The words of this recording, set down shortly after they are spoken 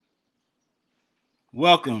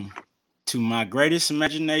Welcome to my Greatest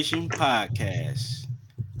Imagination podcast.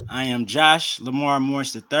 I am Josh Lamar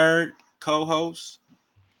Morris III, co host.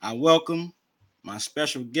 I welcome my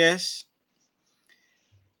special guest,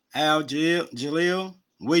 Jaleel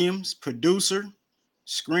Williams, producer,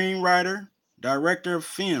 screenwriter, director of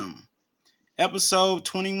film. Episode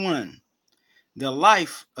 21: The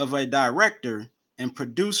Life of a Director and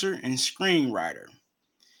Producer and Screenwriter.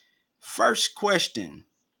 First question,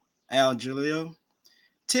 Jaleel.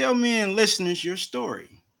 Tell me and listeners your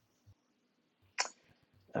story.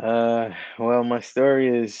 Well, my story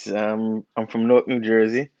is I'm from Newark, New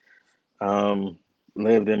Jersey. Um,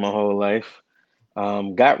 Lived in my whole life.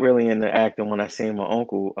 Got really into acting when I seen my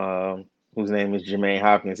uncle, whose name is Jermaine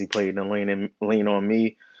Hopkins. He played in Lean on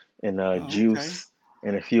Me and Oh, okay. Juice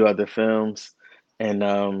and a few other films. And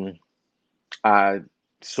I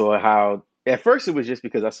saw how at first it was just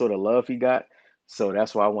because I saw the love he got. So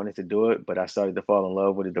that's why I wanted to do it. But I started to fall in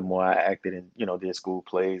love with it the more I acted and, did school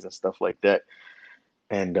plays and stuff like that.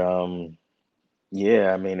 And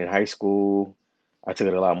yeah, I mean, in high school, I took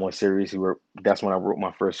it a lot more serious. That's when I wrote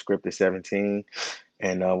my first script at 17,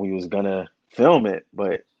 and we was gonna film it,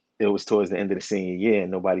 but it was towards the end of the senior year,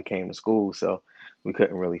 and nobody came to school, so we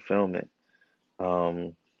couldn't really film it.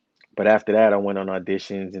 Um, but after that, I went on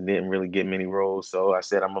auditions and didn't really get many roles, so I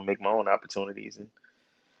said I'm gonna make my own opportunities. And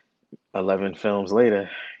 11 films later,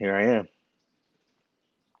 here I am.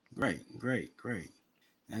 Great, great, great.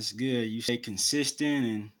 That's good. You stay consistent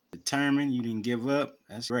and determined. You didn't give up.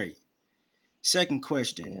 That's great. Second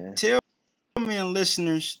question. Yeah. Tell me and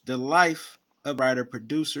listeners the life of writer,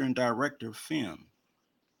 producer, and director of film.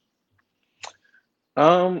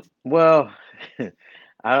 Well,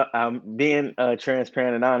 I'm being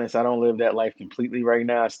transparent and honest. I don't live that life completely right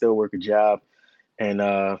now. I still work a job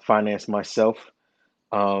and finance myself.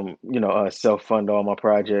 Self fund all my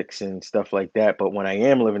projects and stuff like that. But when I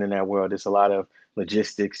am living in that world, it's a lot of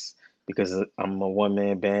logistics because I'm a one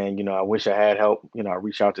man band. I wish I had help. I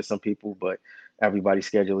reach out to some people, but everybody's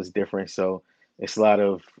schedule is different. So it's a lot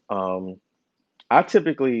of, I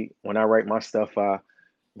typically, when I write my stuff, I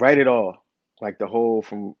write it all, like the whole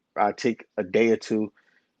from, I take a day or two,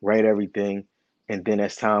 write everything. And then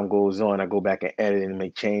as time goes on, I go back and edit and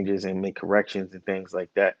make changes and make corrections and things like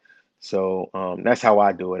that. So that's how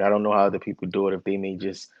I do it. I don't know how other people do it if they may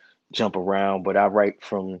just jump around, but I write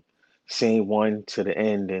from scene one to the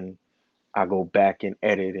end and I go back and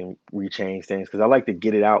edit and rechange things because I like to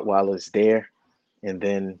get it out while it's there and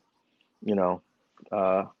then, you know,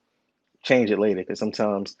 uh, change it later because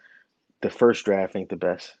sometimes the first draft ain't the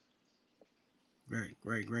best. Great,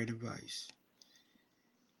 great, great advice.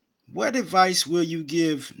 What advice will you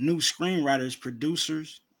give new screenwriters,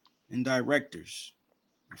 producers, and directors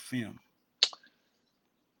of film?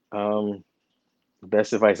 Um, the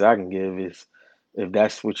best advice I can give is if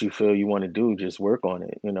that's what you feel you want to do, just work on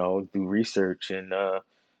it. Do research and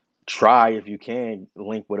try if you can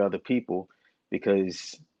link with other people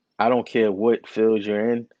because I don't care what field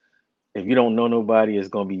you're in. If you don't know nobody, it's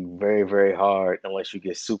going to be very, very hard unless you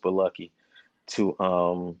get super lucky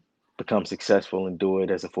to become successful and do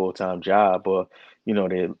it as a full-time job or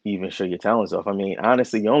to even show your talents off. I mean,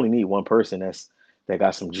 honestly, you only need one person that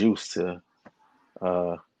got some juice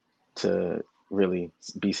uh, to really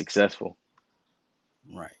be successful.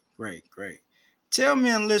 Right, great, great. Tell me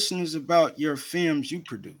and listeners about your films you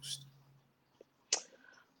produced.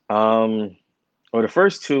 Um, well, the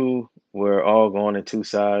first two were All Gone and Two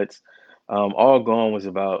Sides. All Gone was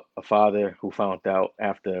about a father who found out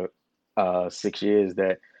after 6 years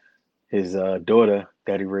that his daughter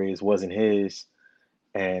that he raised wasn't his,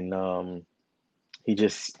 and he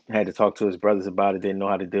just had to talk to his brothers about it. Didn't know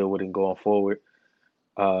how to deal with it going forward,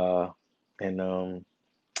 uh, and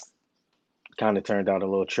kind of turned out a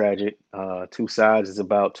little tragic. Two Sides is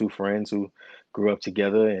about two friends who grew up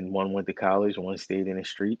together, and one went to college, one stayed in the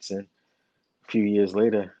streets, and a few years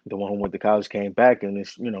later, the one who went to college came back and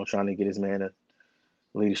is, trying to get his man to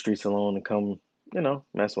leave the streets alone and come,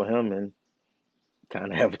 mess with him and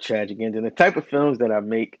kind of have a tragic ending. The type of films that I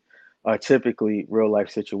make are typically real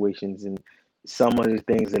life situations and some of the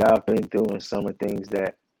things that I've been through and some of the things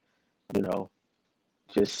that, you know,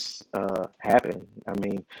 just happen. I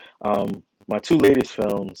mean, my two latest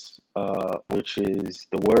films, which is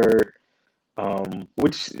The Word,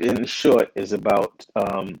 which in short is about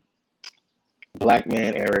black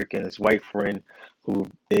man Eric and his white friend who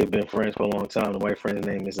they've been friends for a long time. The white friend's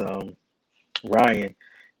name is Ryan,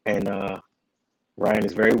 and Ryan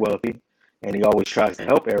is very wealthy, and he always tries to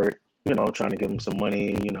help Eric. Trying to give him some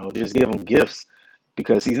money. Just give him gifts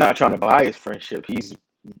because he's not trying to buy his friendship.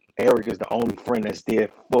 Eric is the only friend that's there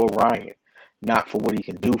for Ryan, not for what he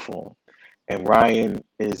can do for him. and Ryan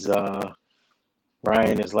is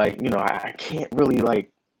like, I can't really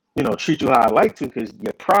like, treat you how I like to because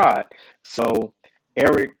your pride. So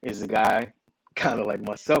Eric is a guy kind of like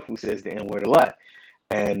myself who says the N word a lot.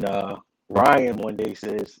 And Ryan one day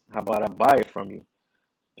says, "How about I buy it from you?"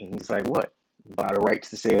 And he's like, "What? Buy the rights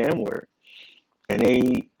to say the N word?" And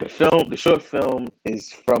the short film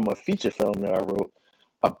is from a feature film that I wrote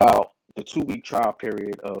about the 2 week trial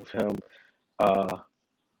period of him uh,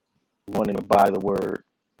 wanting to buy the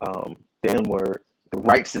N word, the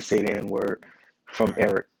rights to say the N word from Right.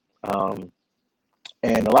 Eric. Um,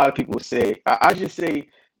 and a lot of people say, I just say,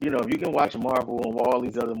 if you can watch Marvel and all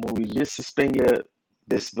these other movies, just suspend your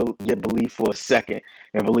belief for a second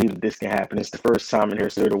and believe that this can happen. It's the first time in the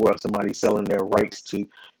history of the world somebody's selling their rights to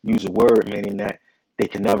use a word, meaning that they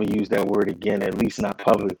can never use that word again, at least not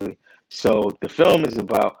publicly. So the film is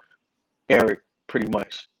about Eric, pretty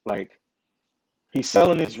much. Like, he's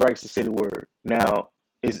selling his rights to say the word. Now,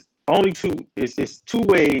 it's two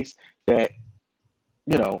ways that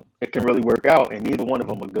it can really work out, and neither one of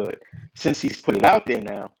them are good. Since he's put it out there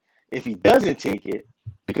now, if he doesn't take it,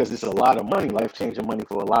 because it's a lot of money, life-changing money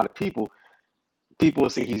for a lot of people will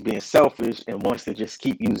say he's being selfish and wants to just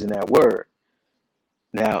keep using that word.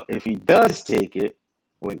 Now, if he does take it,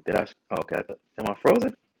 wait, okay, am I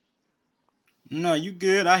frozen? No, you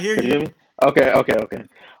good. I hear Can you you. hear me? Okay.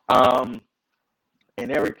 Um,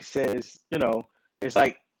 and Eric says, it's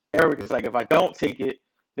like Eric is like, if I don't take it,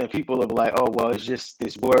 then people will be like, oh well, it's just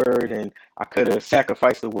this word, and I could have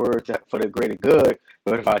sacrificed the word for the greater good.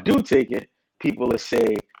 But if I do take it, people will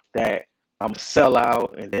say that I'm a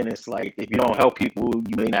sellout, and then it's like if you don't help people,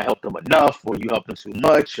 you may not help them enough, or you help them too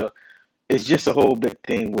much. Or it's just a whole big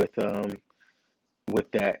thing with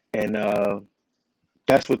that, and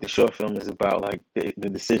that's what the short film is about. Like the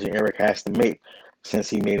decision Eric has to make since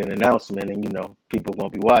he made an announcement, and people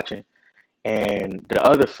won't be watching. And the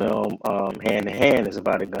other film, Hand in Hand, is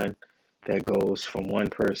about a gun that goes from one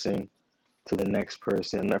person to the next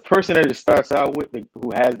person. The person that it starts out with,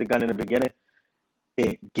 who has the gun in the beginning,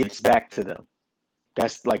 it gets back to them.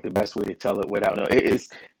 That's like the best way to tell it without no. It's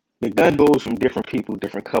the gun goes from different people,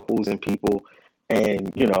 different couples and people,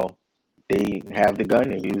 and they have the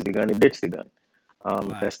gun and use the gun and ditch the gun.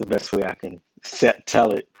 Right. That's the best way I can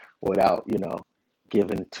tell it without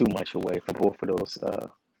giving too much away for both of those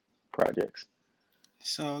projects.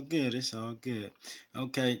 It's all good. It's all good.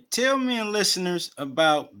 Okay. Tell me and listeners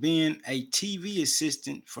about being a TV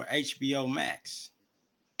assistant for HBO Max.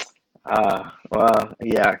 Well,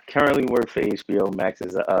 yeah, I currently work for HBO Max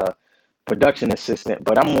as a production assistant,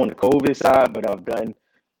 but I'm on the COVID side, but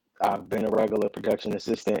I've been a regular production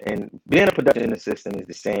assistant, and being a production assistant is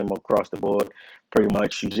the same across the board, pretty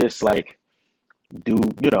much. You just like you're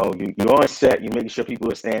on set, you make sure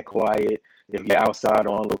people are staying quiet. If you're outside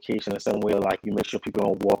or on location or somewhere, like you make sure people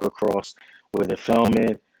don't walk across where they're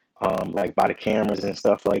filming, like by the cameras and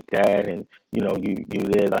stuff like that. And you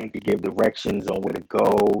there like to give directions on where to go.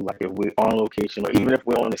 Like if we're on location or even if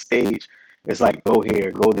we're on the stage, it's like go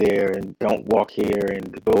here, go there, and don't walk here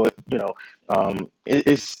and go.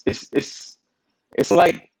 It's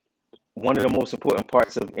like one of the most important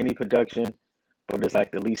parts of any production, but it's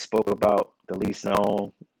like the least spoke about, the least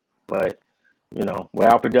known. But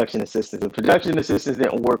without production assistants, if production assistants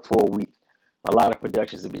didn't work for a week, a lot of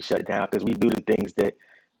productions would be shut down because we do the things that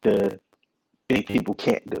the big people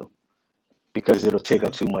can't do because it'll take up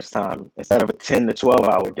Okay. too much time. Instead of a 10 to 12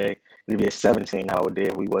 hour day, it'd be a 17-hour day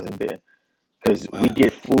if we wasn't there. Because we Wow.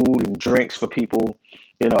 get food and drinks for people,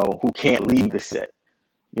 who can't leave the set.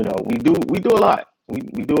 We do a lot. We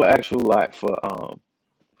do an actual lot for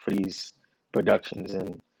these productions,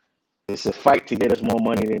 and it's a fight to get us more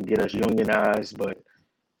money than get us unionized, but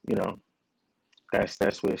you know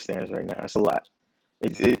that's where it stands right now. It's a lot.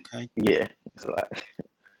 Okay. Yeah, it's a lot.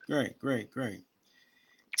 Great. Great. Great.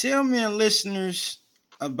 Tell me and listeners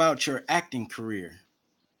about your acting career.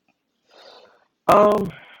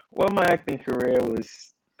 Um, well, my acting career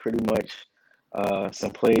was pretty much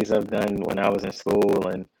some plays I've done when I was in school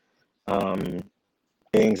and um,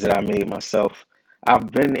 things that I made myself.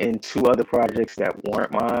 I've been in two other projects that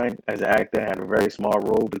weren't mine as an actor. I had a very small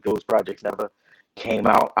role, but those projects never came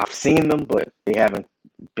out. I've seen them, but they haven't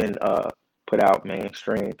been put out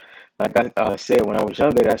mainstream. Like I said when I was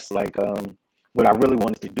younger, that's like what I really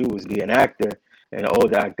wanted to do was be an actor. And the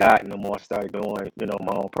older I got, and the more I started doing,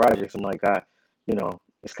 my own projects, I'm like,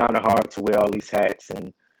 it's kind of hard to wear all these hats,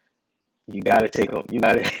 and you got to take them. You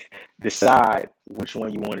got to decide which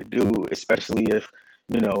one you want to do, especially if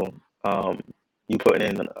you know um, you put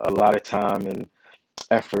in a lot of time and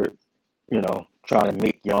effort. Trying to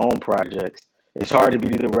make your own projects. It's hard to be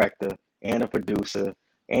the director and a producer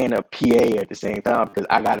and a PA at the same time because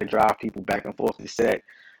I got to drive people back and forth to set.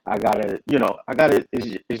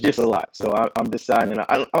 It's just a lot. So I'm deciding.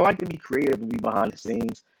 I like to be creative and be behind the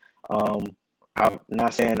scenes. Um, I'm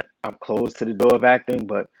not saying I'm closed to the door of acting,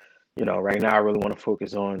 but right now I really want to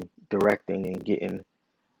focus on directing and getting,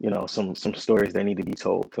 some stories that need to be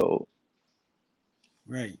told.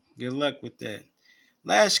 Right. Good luck with that.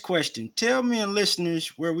 Last question. Tell me and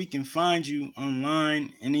listeners where we can find you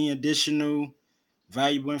online. Any additional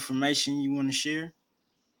valuable information you want to share?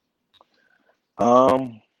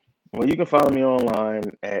 Well, you can follow me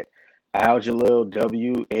online at Aljalil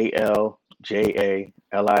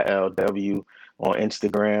WALJALILW on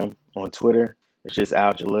Instagram, on Twitter. It's just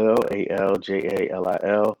Aljalil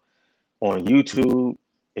ALJALIL. On YouTube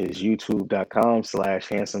is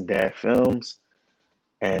youtube.com/handsome dad films.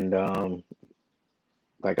 And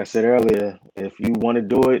like I said earlier, if you want to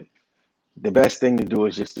do it, the best thing to do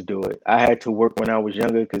is just to do it. I had to work when I was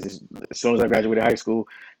younger because as soon as I graduated high school,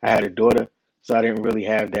 I had a daughter. So I didn't really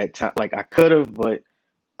have that time. Like I could have, but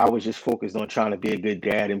I was just focused on trying to be a good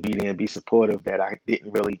dad and be there and be supportive that I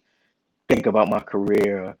didn't really think about my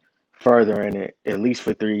career furthering it, at least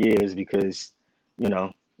for 3 years, because, you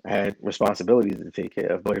know, I had responsibilities to take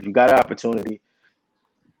care of. But if you got an opportunity,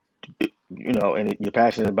 and you're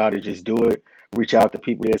passionate about it, just do it. Reach out to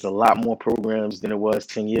people. There's a lot more programs than it was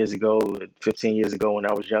 10 years ago, 15 years ago when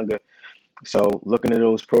I was younger. So look into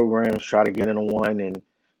those programs, try to get into one and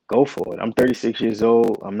go for it. I'm 36 years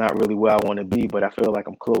old. I'm not really where I want to be, but I feel like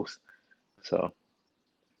I'm close. So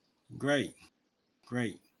Great.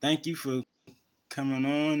 Great. Thank you for coming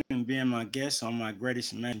on and being my guest on my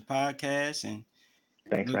Greatest Imagine podcast. And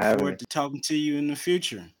thanks for look having me. forward to talking to you in the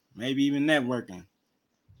future, maybe even networking.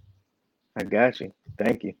 I got you.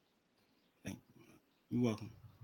 Thank you. You're welcome.